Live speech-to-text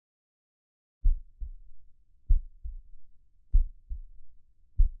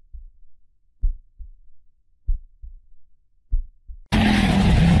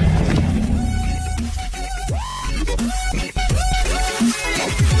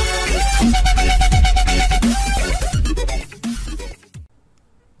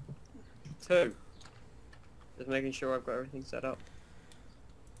2. Just making sure I've got everything set up.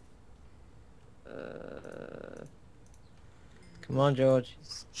 Come on, George.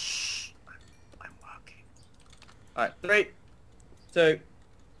 Shh. I'm working. Alright, 3, 2,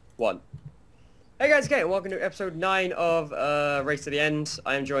 1. Hey guys, okay, and welcome to episode 9 of Race to the End.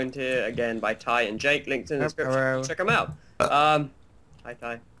 I am joined here again by Ty and Jake, linked in the description. Hello. Check them out. Hi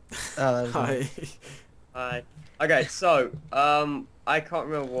Ty. Hi. Hi. Okay, so, I can't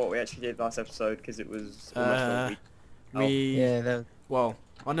remember what we actually did last episode because it was almost a week. Yeah, Well,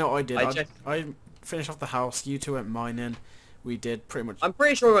 I know what I did. I I finished off the house, you two went mining. We did pretty much I'm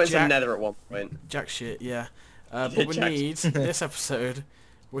pretty sure we went to Nether at one point. jack shit, yeah. But we need, this episode,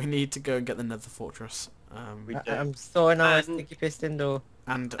 we need to go and get the Nether Fortress. I'm sorting out a sticky piston door.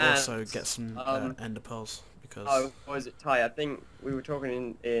 And also get some ender pearls, because... Oh, what was it, Ty? I think we were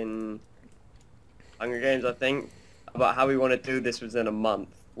talking in Hunger Games, I think, about how we want to do this within a month.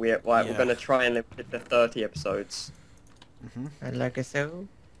 We're going to try and limit it to 30 episodes. I'd like a so.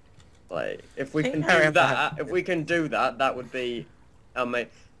 Like, if we can do that, that would be amazing.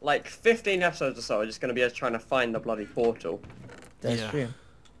 Like, 15 episodes or so are just going to be us trying to find the bloody portal. That's true.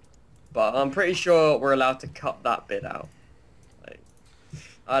 But I'm pretty sure we're allowed to cut that bit out. Like,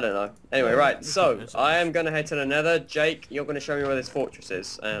 I don't know. Anyway, right, so, I am going to head to the Nether. Jake, you're going to show me where this fortress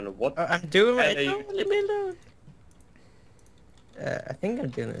is, and what... I'm doing right now, leave me alone. I think I'm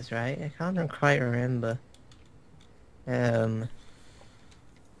doing this right. I can't quite remember. I'm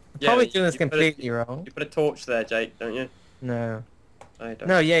probably doing this completely wrong. You put a torch there, Jake, don't you? No. I don't.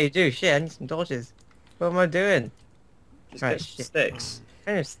 No, yeah, you do. Shit, I need some torches. What am I doing? Just get sticks. I'm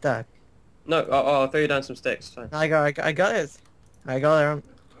kind of stuck. No, I'll throw you down some sticks. Fine. I got this. I got it.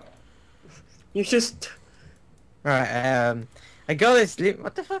 You just... Alright, I got this.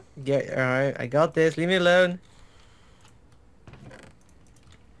 What the fuck? Alright, I got this. Leave me alone.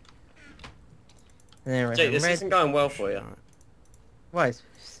 Jake, this isn't going well for you. Why?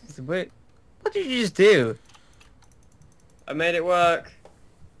 It's weird. What did you just do? I made it work.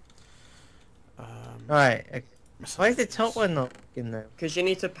 Alright. Why is the top one not in there? Because you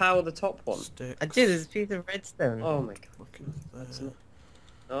need to power the top one. I did. There's a piece of redstone. Oh my god. That's not...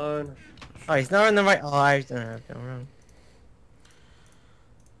 No. Oh, he's not on the right. Oh, I've done it wrong.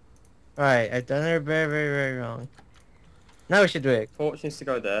 Alright, I've done it very, very, very wrong. Now we should do it. Torch needs to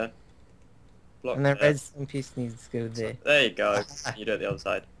go there. Block And the there. redstone piece needs to go there. There you go. You do it the other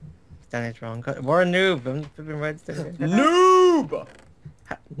side. He's done it wrong. We're a noob. I'm flipping redstone. Noob!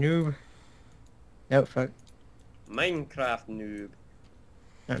 Noob. No, fuck. Minecraft noob.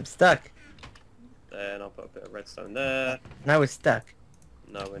 I'm stuck. Then I'll put a bit of redstone there. Now we're stuck.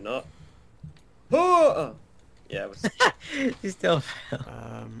 No, we're not. Oh! Yeah, we're stuck. You still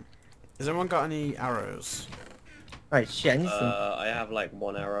fell. Has anyone got any arrows? Right, shit, I need some. I have like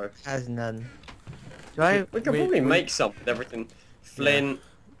 1 arrow. Has none. Do I? We could probably make some with everything. Flint. Yeah.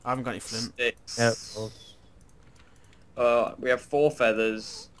 I haven't got any flint. Sticks. Yep. We have 4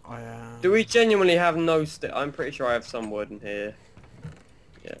 feathers. I Do we genuinely have no stick? I'm pretty sure I have some wood in here.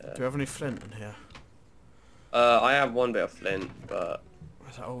 Yeah. Do we have any flint in here? I have 1 bit of flint, but...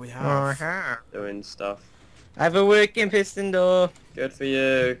 Is that all we have? Doing stuff. I have a working piston door. Good for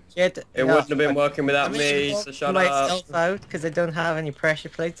you. Shit. It wouldn't have been working without me, so shut up. Myself out because I don't have any pressure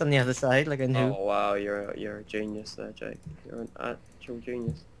plates on the other side like I knew. Oh wow, you're a genius there, Jake. You're an actual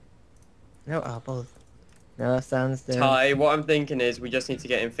genius. No apples. No, that sounds dumb. Ty, what I'm thinking is we just need to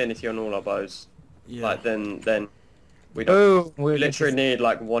get infinity on all our bows. Yeah. Like then we don't. Oh, we literally need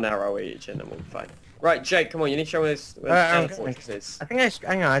like 1 arrow each, and then we'll be fine. Right, Jake, come on, you need to show us where the fortress is. I think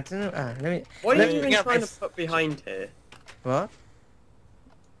hang on, I don't know. Let me. What are you even trying to put behind here? What?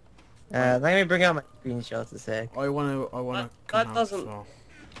 Let me bring out my screenshots a sec. I wanna That doesn't...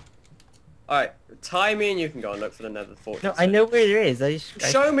 Alright, Ty, me and you can go and look for the Nether Fortress. No, I know where it is.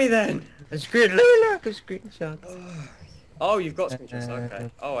 Show me then! I look, screenshots. Oh, you've got screenshots,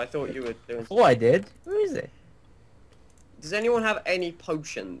 okay. Oh, I thought you were doing... Oh, I did? Where is it? Does anyone have any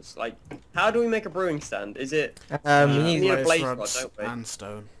potions? Like, how do we make a brewing stand? Is it... we need a blaze rod, rods don't we? and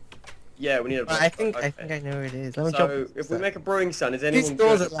stone. Yeah, we need a blaze rod. I think I know where it is. Let me so, if we make a brewing stand, is anyone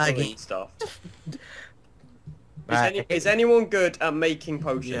good at brewing stuff? Is anyone good at making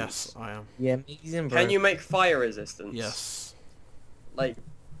potions? Yes, I am. Yeah, amazing, bro. Can you make fire resistance? Yes. Like,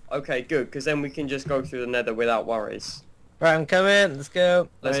 okay, good, because then we can just go through the Nether without worries. Right, I'm coming. Let's go.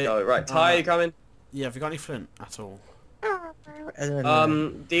 Let's go. Right, Ty, you coming? Yeah, have you got any flint at all?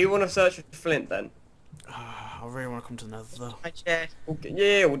 Do you want to search for flint then? I really want to come to the Nether though. My chest.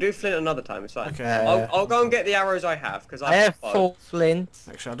 Yeah, we'll do flint another time. It's fine. Okay. I'll go and get the arrows I have because I have 4 flint.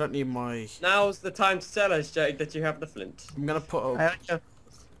 Actually, I don't need my. Now's the time to tell us, Jake, that you have the flint. I'm gonna put up.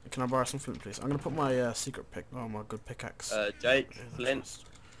 Can I borrow some flint, please? I'm gonna put my secret pick. Oh, my good pickaxe. Jake, in the flint. chest.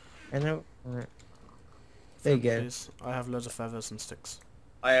 I know. Right. There you Flint, go. please. I have loads of feathers and sticks.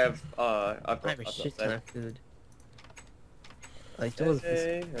 I have, I've I got, have a I've shit got ton of food. Like those.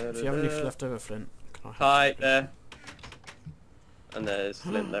 If you have any leftover flint, can I have Tight some, please? there. And there's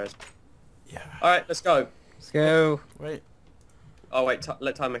flint there. Yeah. Alright, let's go. Let's go. Wait. Oh wait,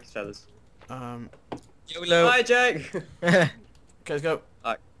 let Ty make his feathers. YOLO. Hi Jake! Okay, let's go.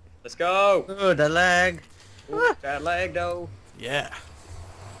 Let's go! Oh, the lag. Ooh, that leg though. Yeah.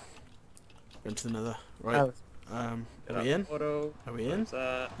 Into the nether. Right. Oh, Are we in? Auto. Are we in?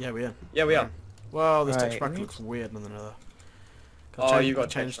 Yeah, we're in. Yeah, we are. Well, this Right, text pack we- looks weird on the nether. Oh, you got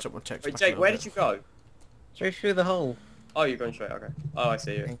changed up my text Wait, pack. Jake, where did you go? straight through the hole. Oh, you're going straight, okay. Oh, I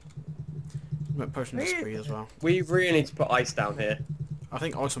see you. Make potion of speed as well. We really need to put ice down here. I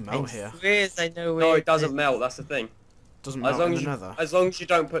think ice will melt here. Where's I know where No, it doesn't melt, that's the thing. Doesn't As melt long in as the you, nether. as long as you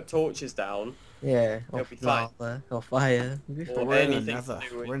don't put torches down, Yeah, It'll or be fine. lava, or fire. It'll be or fine. we're in the anything nether. to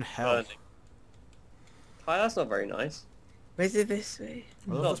do with We're in hell. burning. Hi, that's not very nice. Where's it this way?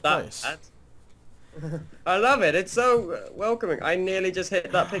 I love Not this that place. bad. I love it, it's so welcoming. I nearly just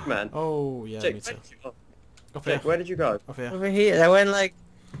hit that pig man. Oh, yeah, Jake, me where too. did you go? Up here. Jake, where did you go? Up here. Over here. I went like.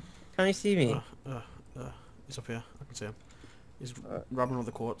 Can't you see me? He's up here. I can see him. He's Alright. grabbing all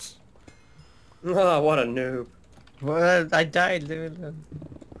the quartz. Oh, what a noob. Well, I died doing that.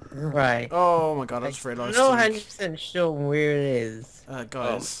 Right. Oh my god, I I'm just realised not something. 100% sure where it is.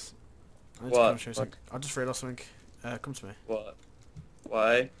 Guys. I need to What? come and show you something. I just realised something. Come to me. What?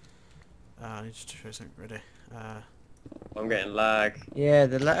 Why? I need to show you something. Ready? I'm getting lag. Yeah,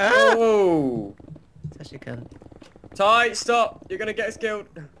 the Oh! Such a cunt. Ty, stop! You're gonna get us killed.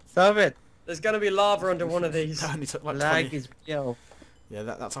 Stop it. There's gonna be lava under one of these. That only took like Lag 20. is real. Yeah,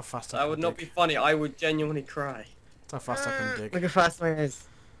 that's how fast I That can would not dig. be funny. I would genuinely cry. That's how fast I can dig. Look how fast mine is.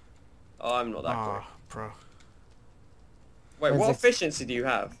 Oh, I'm not that Ah, pro. quick. Wait, Where's what this? efficiency do you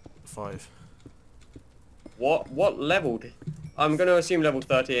have? 5. What level? I'm gonna assume level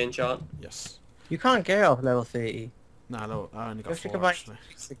 30 enchant. Yes. You can't get off level 30. No, no, I only You got have to 4 combine actually.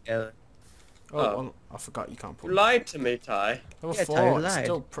 six together. Oh, Oh. well, I forgot you can't You put. lied to me, Ty. Level Yeah, 4, Ty, you it's lied.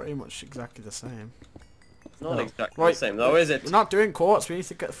 still pretty much exactly the same. It's not No. exactly Right. the same though, is it? We're not doing quartz, we need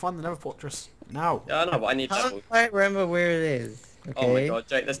to find the nether fortress. Now. Yeah, I know, but I need I level. can't quite remember where it is. Okay. Oh my god,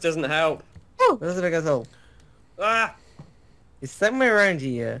 Jake, this doesn't help. Oh, that's a big asshole. Ah! It's somewhere around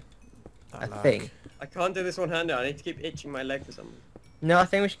here. That I lag. think. I can't do this one-handed. I need to keep itching my leg for something. No, I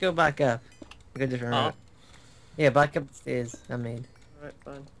think we should go back up. Go a different Oh. route. Yeah, back up the stairs. I mean. Alright,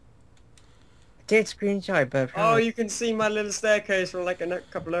 fine. I did screenshot, but Oh, apparently... you can see my little staircase from like a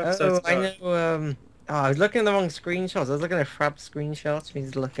couple of Oh, episodes I ago. know, Oh, I was looking at the wrong screenshots. I was looking at Frap screenshots. We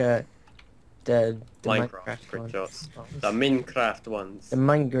need to look at the Minecraft ones. screenshots. The Minecraft ones. The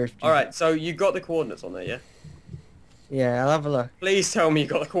Minecraft. Alright, so you got the coordinates on there, yeah? Yeah, I'll have a look. Please tell me you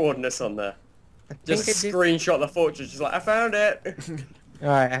got the coordinates on there. I Just think I did. screenshot the fortress, just like, I found it!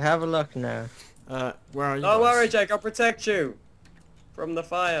 Alright, I have a look now. Where are you Don't guys? worry, Jake, I'll protect you! From the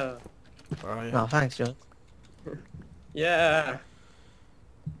fire. Where are you? Oh, thanks, John. Yeah.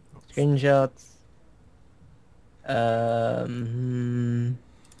 Screenshots.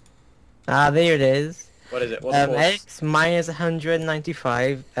 There it is. What is it? What's the force? X minus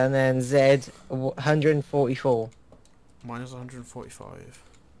 195, and then Z 144. Minus 145.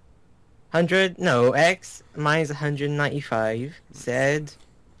 100, no, X minus 195, Z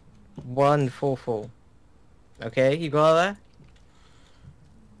 144. Okay, you got all that?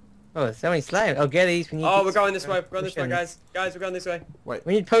 Oh, so many slime. Oh, get these. We need Oh, these we're going this way. We're going this way, potions. guys. Guys, we're going this way. Wait.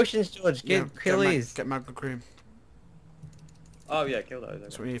 We need potions, George. Kill these. Get magma cream. Oh, yeah, kill those.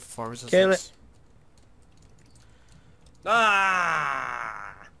 That's Okay. what we need for fire resistance. Kill it.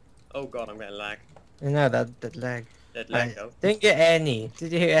 Ah! Oh god, I'm getting lag. No, that lag. Dead I lag though. didn't get any.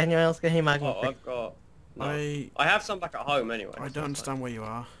 Did you hear anyone else get any magma? Oh, I've got... No. I I have some back at home anyway. I so don't it's understand where you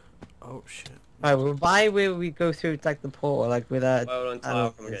are. Oh shit. Alright, well, why will we go through like the portal, like with that? fine. Well done, Ty,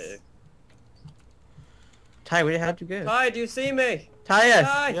 I'll come and get you. Ty, where how'd you go? Ty, do you see me? Ty,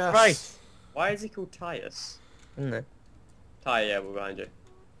 Ty! Yes. right. Why is he called Titus? Isn't it? Ty, yeah, we're behind you.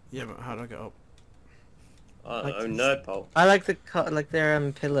 Yeah, but how do I get up? I Like don't know, nerd pole. I like the like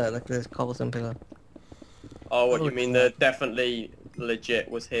their pillar, like this cobblestone pillar. Oh, what, Oh, you mean yeah. the definitely legit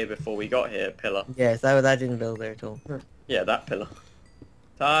was here before we got here pillar? Yes, that didn't build there at all. Yeah, that pillar.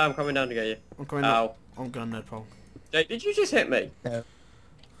 Ty, I'm coming down to get you. I'm coming up. Ow. I'm going nerd pole. Jake, did you just hit me?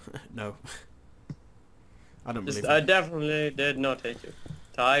 No. I don't Just, believe I it. definitely did not hit you.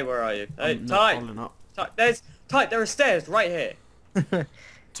 Ty, where are you? Hey, I'm Ty! holding up. Ty, there are stairs right here.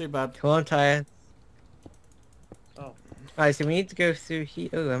 Too bad. Come on, Ty. Oh. Alright, so we need to go through here.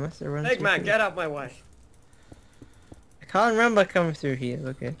 Oh, I must have run Big through man, here. get out my way. I can't remember coming through here.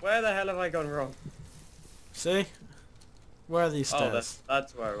 Okay. Where the hell have I gone wrong? See? Where are these stairs? Oh,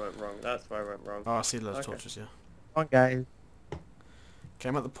 that's where I went wrong. That's where I went wrong. Oh, I see those Okay. torches, yeah. Come on, guys. Okay,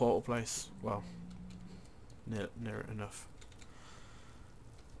 I'm at the portal place. Well, near it enough.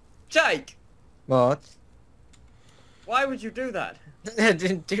 Jake! What? Why would you do that? I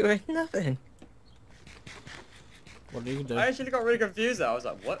didn't do it. Nothing. What do you do? I actually got really confused there. I was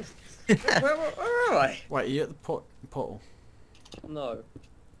like, what? where am I? Wait, are you at the portal? No.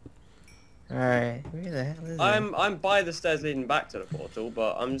 Alright, where the hell is it? I'm by the stairs leading back to the portal,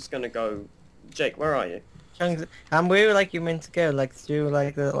 but I'm just gonna go... Jake, where are you? Chunks, and where like you meant to go, like through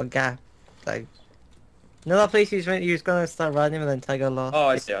like the little gap, like. You know that place you was gonna start running and then Tiger lost? Oh,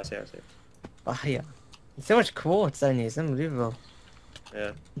 I see. Oh yeah. There's so much quartz down here, it's unbelievable.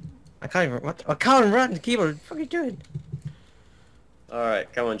 Yeah. I can't even, what? I can't run, the keyboard, what the fuck are you doing?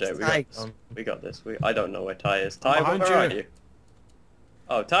 Alright, come on, Jake, we got this. We got this. I don't know where Ty is. Ty, behind where are you. you?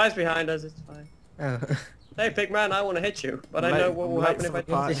 Oh, Ty's behind us, it's fine. Oh. Hey, Pigman, I want to hit you, but I'm I know late- what I'm will late happen for if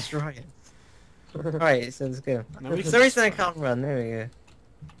the I party. do Destroy it. Alright, so let's go. No, we For can some reason I destroy can't run, there we go.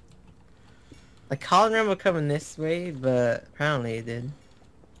 I can't remember coming this way, but apparently it did.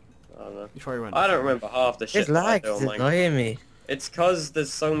 I don't know. You probably went. I don't remember half the shit There's that I lag, do it's on Minecraft. annoying me. It's cause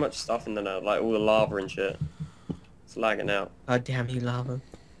there's so much stuff in the net, like all the lava and shit. It's lagging out. Oh damn you lava.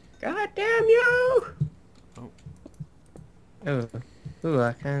 God damn you! Oh. Ooh,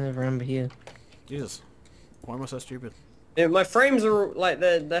 I kind of remember here. Jesus. Why am I so stupid? Yeah, my frames are like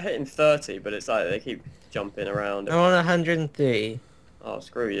they're hitting 30, but it's like they keep jumping around. I'm on 103. Oh,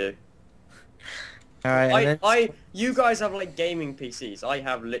 screw you. Alright, You guys have like gaming PCs. I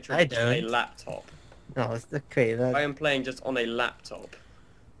have literally I just a don't. laptop. Oh, it's okay, that... I am playing just on a laptop.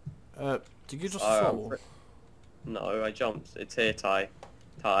 Did you just Oh, fall? No, I jumped. It's here, Ty.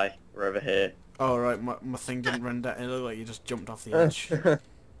 Ty, we're over here. Oh right, my thing didn't render. It looked like you just jumped off the edge.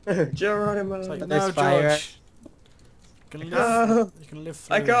 Geronimo. It's like, But no, there's fire. George. You can live. No. You can live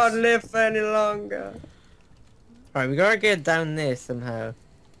through I can't this. live any longer. Alright, we gotta get down there somehow.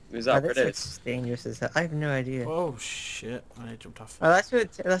 Is Oh, that what this it looks is? dangerous as hell. I have no idea. Oh shit! I jumped off. Oh, that's what.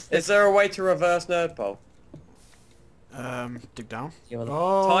 That's the. Is there a way to reverse nerd pole? Dig down. You're the-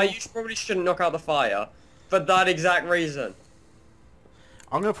 Oh. Ty, you probably shouldn't knock out the fire for that exact reason.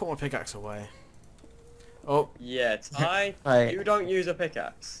 I'm gonna put my pickaxe away. Oh, Yeah, Ty, Right. you don't use a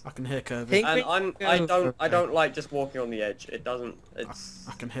pickaxe. I can hear Kirby. Think- And I don't like just walking on the edge. It doesn't. It's.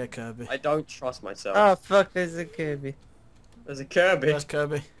 I can hear Kirby. I don't trust myself. Oh fuck! There's a Kirby There's a Kirby. Where's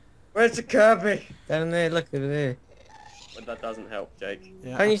Kirby? Where's the Kirby? down there. Look over there. But that doesn't help, Jake.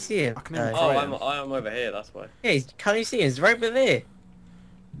 Yeah. Can't you see him? I can even Oh, Right. I'm over here. That's why. Hey, can't you see him? He's right over there.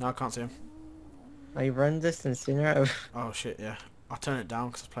 No, I can't see him. I run distance sooner out of. Oh shit! Yeah. I'll turn it down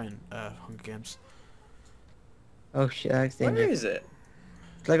because I'm playing Hunger Games. Oh shit! That's Where dangerous. is it?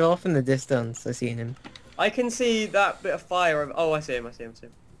 It's like off in the distance. I seen him. I can see that bit of fire. Oh, I see him. I see him. I see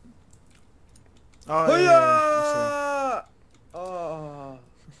him. Oh yeah. I Hoo-yah! Oh.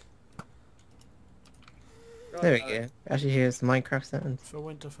 There we go. Actually, here's Minecraft sounds. see him.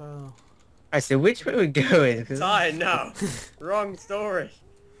 For Winterfell. Alright, so which way we going? 'Cause- Ty, no. Wrong story.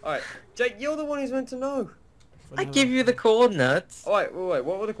 Alright, Jake, you're the one who's meant to know. I give you the coordinates. Oh, wait,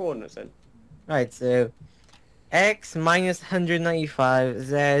 what were the coordinates then? Right, so x minus 195,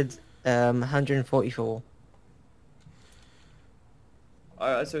 z 144.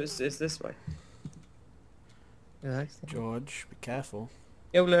 Alright, so it's this way. Relax. George, be careful.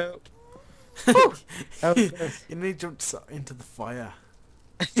 YOLO. That was close. You need to jump into the fire.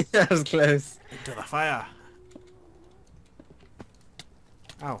 That was close. Into the fire.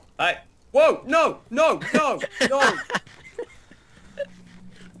 Ow. Hey, whoa, no, no, no, no,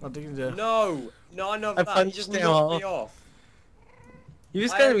 What did you do? no, none of I that. You punched just it knocked me off. off. You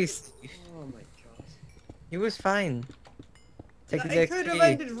was I gonna am- be. Oh my god. He was fine. Take his It could have XP.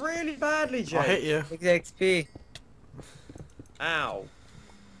 ended really badly, Jake. I hit you. Take his XP. Ow.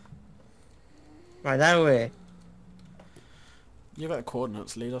 Right, that way. You got the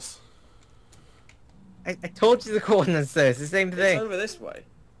coordinates. Lead us. I told you the coordinates though. It's the same It's thing. over this way.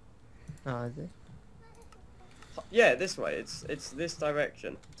 Oh, is it? Yeah, this way. It's this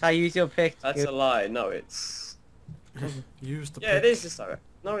direction. I use your pick. to That's go- a lie. No, it's... Use the. Yeah, it pick. is this direction.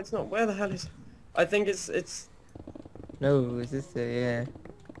 No, it's not. Where the hell is... I think it's... No, is this yeah?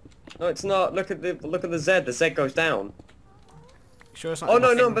 No, it's not. Look at the Z. The Z goes down. Sure it's not Oh, in my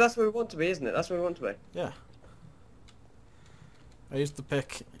no, no, thing? but that's where we want to be, isn't it? That's where we want to be. Yeah. I used the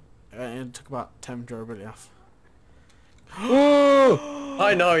pick and it took about 10 durability off. Whoa!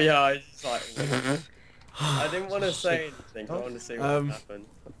 I know, yeah. It's like... I didn't want to say anything. I wanted to see what happened.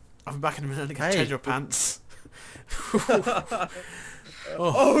 I'll be back in a minute. I can Hey. change your pants.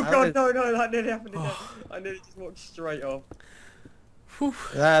 Oh god, no, that nearly happened again. I nearly just walked straight off.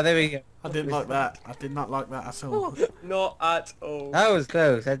 Ah, there we go. I didn't like that. I did not like that at all. Not at all. That was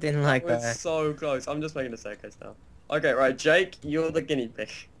close. I didn't like That was that. so close. I'm just making a staircase now. Okay, right, Jake, you're the guinea pig.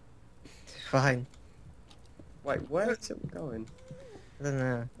 Fine. Wait, where is it going? I don't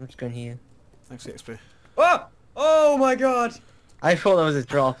know. I'm just going here. Thanks, XP. Oh! Oh my god! I thought that was a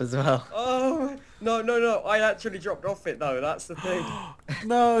drop as well. Oh no! I actually dropped off it though. That's the thing.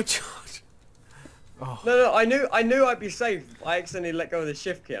 No, George. Oh. No, I knew I'd be safe. I accidentally let go of the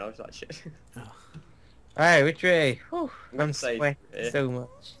shift key and I was like, shit. Alright, which way? Whew, I'm I'm safe sweating here. so much.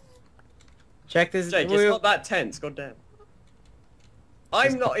 Check this. Jake, it's not that tense. Goddamn.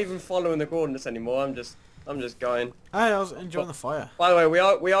 I'm not even following the coordinates anymore. I'm just going. Hey, I was enjoying the fire. By the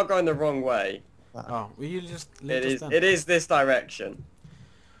way, we are going the wrong way. Oh, will you just It leave us is. then? It is this direction.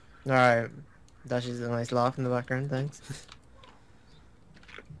 Alright. That's just a nice laugh in the background, thanks.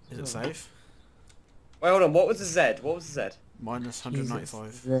 Is it safe? Wait, hold on. What was the Z? What was the Z? Minus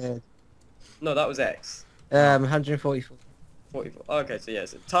 195. Jesus. No, that was X. 144. 44. Okay, so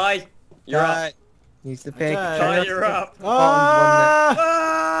yes. Ty, you're up. Right. Use the pick. Okay. Ty, you're up. Ah!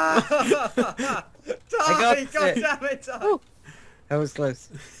 Ah! Ty, got God it. damn it, Ty. Woo. That was close.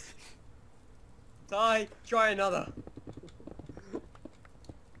 Ty, try another.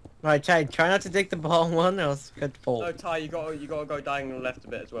 Right, try not to take the bottom one or else it could fall. No, Ty, you gotta go diagonal left a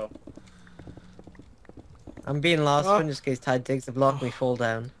bit as well. I'm being last Oh. one just in case Ty takes the block and we fall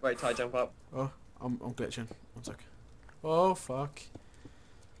down. Wait, Ty, jump up. Oh, I'm glitching. One sec. Oh fuck.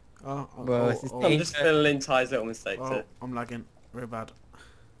 Oh, Well, this is I'm just filling in Ty's little mistake too. I'm lagging real bad.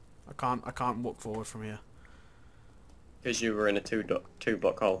 I can't walk forward from here. Because you were in a two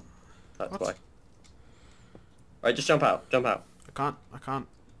block hole. That's What? why. Right, just jump out. Jump out. I can't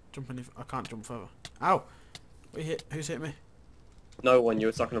jump any. I can't jump further. Ow! Who's hit me? No one. You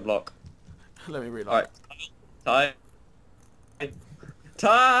were stuck in a block. Let me reload. Alright. Ty.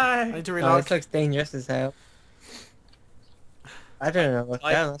 Ty. I need to Oh, reload. this looks dangerous as hell. I don't know what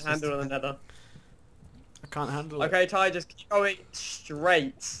Ty, down. That's handle just... on the nether. I can't handle it. Okay, Ty, just keep going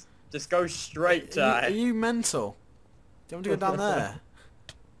straight. Just go straight, Are Ty. you mental? Do you want me to go down there?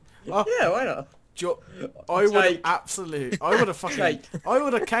 Oh, Yeah, why not? I would have Jake. I would have fucking, Jake. I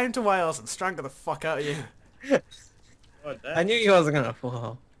would have came to Wales and strangled the fuck out of you. God damn. I knew he wasn't gonna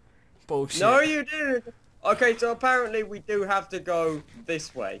fall. Bullshit. No, you didn't. Okay, so apparently we do have to go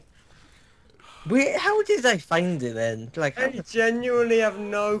this way. Wait, how did I find it then? Like, how, I genuinely have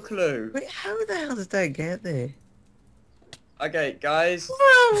no clue. wait, how the hell did I get there? Okay, guys,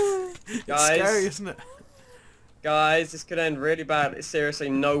 It's guys. scary, isn't it? guys, this could end really bad. Seriously,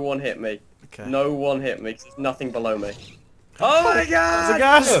 no one hit me. Okay. No one hit me. 'Cause there's nothing below me. Oh my god! There's a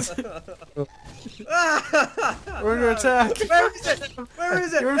ghast! We're under attack! Where is it? Where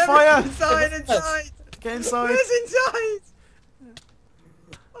is it? You're on fire! Inside! Get inside! Where's inside?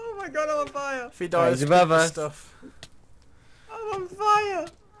 Oh my god, I'm on fire! If he dies, he's above keep his us. stuff. I'm on fire!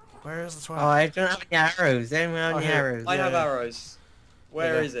 Where is the Oh, twat? I don't have any arrows. Anyone have any here. arrows? I have Yeah. arrows.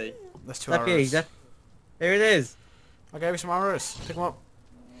 Where Okay. is he? There's two Up here, arrows. he's up. There it is. I gave you some arrows. Pick them up.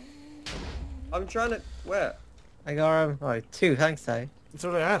 I'm trying to... Where? I got him. Oh, two. Thanks, Ty. That's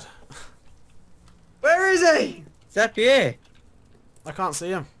all I had. Where is he? It's up here. I can't see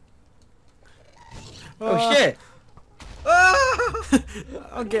him. Oh, Ah. shit. Ah!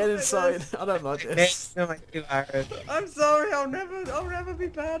 I'm getting inside. I don't like this. No, my two arrows. I'm sorry, I'll never be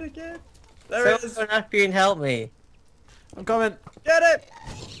bad again. There it is. Someone up here and help me. I'm coming. Get it!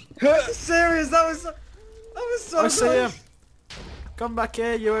 Are you serious? That was so I see close. him. Come back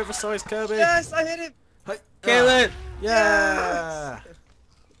here, you oversized Kirby. Yes, I hit him. Hey. Kill Ah. it. Yeah.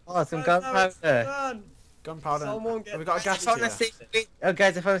 Oh, some That's how it's gunpowder. done. Gunpowder. Someone Have we got a gas I found a here? safe way. Oh,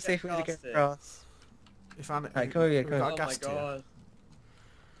 guys, I found a safe way to Gas get it. across. You found it? Right, come over here, We come got over a Oh my gas tier. god.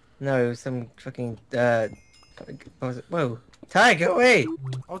 No, it was some fucking, what was it? Whoa. Ty, go away.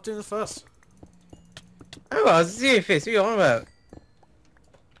 I was doing this first. Oh, I was seeing fish. What are you on about?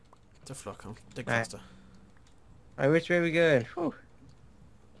 Tough luck, I'm dig Right. faster. Alright, which way are we going? Whew.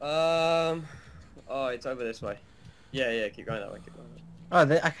 Oh, it's over this way. Yeah, keep going that way, keep going that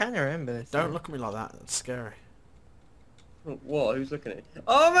Oh, I can't remember this. Don't look at me like that, that's scary. way. What? Who's looking at you?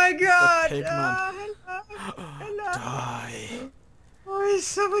 Oh my god! pig man. Hello! Die. Oh, he's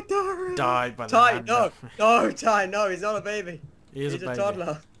so adorable! Die by the Ty, hand no! of- No, Ty, no, he's not a baby. He is He's a a baby.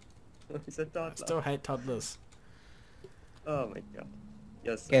 toddler. He's a I toddler. still hate toddlers. Oh my god.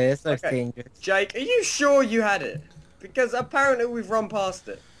 Yes. Okay, this looks Okay. dangerous. Jake, are you sure you had it? Because apparently we've run past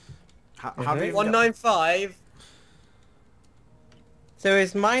it. How do you even get... 195. So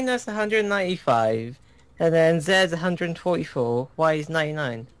it's minus 195, and then Z's 144, Y is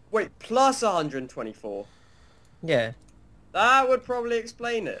 99. Wait, plus 124. Yeah. That would probably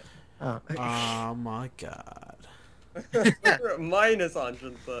explain it. Oh. Oh my god. We're at minus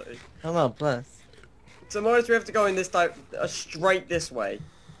 130. Oh no, plus. So most we have to go in this straight this way.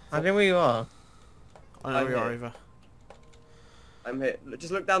 I think we are. I know I'm we are here. either. I'm here.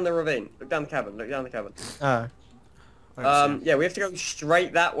 Just look down the ravine. Look down the cabin. Look down the cabin. Oh. Yeah, we have to go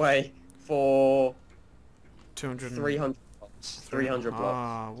straight that way for 200. 300 blocks. 300 blocks.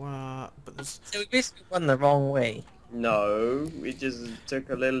 Ah, what? But there's... So we basically went the wrong way. No, we just took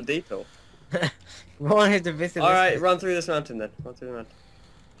a little detour. We wanted to visit Alright, run through this mountain then. Run through the mountain.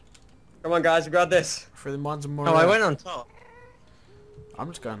 Come on guys, we got this. For the mods and more. Oh, I went on top. I'm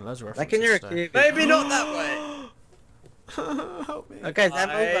just going laser references. Like in your today. cube. Maybe not that way. Help me. Okay,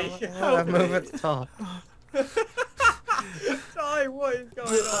 Help move at the top. Ty, what is going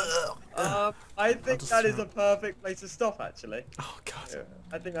on? I think just that is throw a perfect place to stop actually. Oh god. Yeah,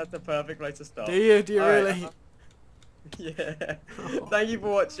 I think that's a perfect place to stop. Do you Alright, really? Yeah. Thank you for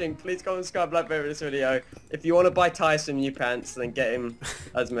watching. Please comment, subscribe, like, favorite this video. If you want to buy Ty some new pants, then get him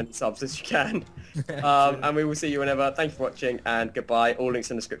as many subs as you can. And we will see you whenever. Thank you for watching, and goodbye. All links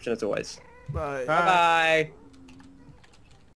in the description as always. Bye. Bye bye.